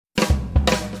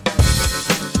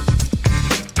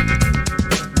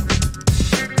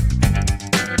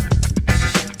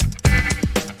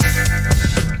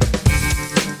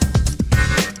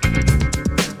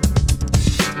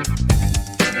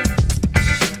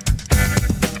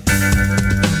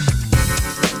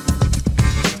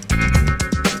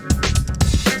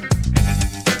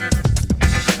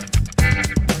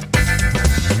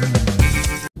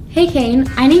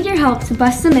I need your help to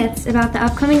bust the myths about the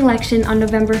upcoming election on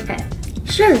November 5th.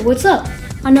 Sure, what's up?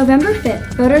 On November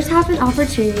 5th, voters have an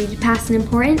opportunity to pass an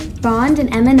important bond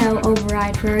and M&O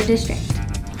override for our district.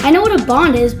 I know what a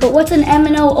bond is, but what's an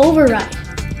M&O override?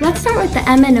 Let's start with the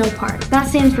M&O part. That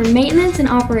stands for maintenance and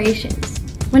operations.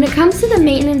 When it comes to the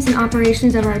maintenance and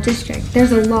operations of our district,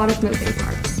 there's a lot of moving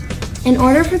parts. In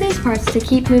order for these parts to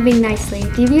keep moving nicely,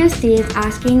 DVUSD is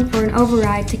asking for an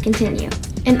override to continue.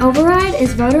 An override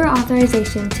is voter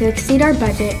authorization to exceed our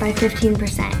budget by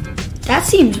 15%. That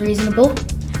seems reasonable.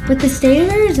 With the state of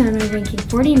Arizona ranking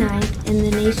 49th in the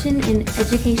nation in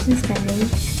education spending,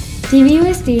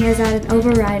 DVUSD has had an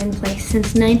override in place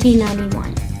since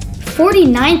 1991.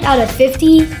 49th out of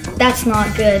 50? That's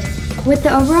not good. With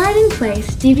the override in place,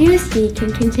 DVUSD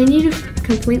can continue to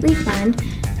completely fund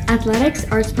athletics,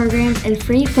 arts programs, and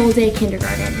free full-day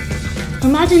kindergarten.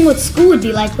 Imagine what school would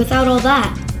be like without all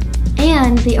that.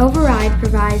 And the override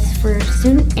provides for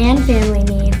student and family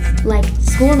needs like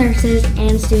school nurses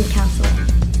and student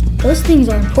counseling. Those things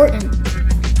are important.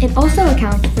 It also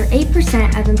accounts for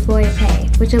 8% of employee pay,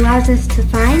 which allows us to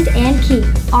find and keep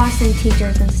awesome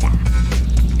teachers and staff.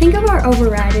 Think of our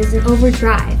override as an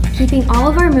overdrive, keeping all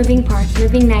of our moving parts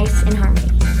moving nice in harmony.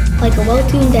 Like a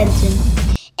well-tuned engine.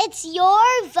 It's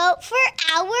your vote for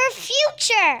our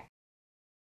future.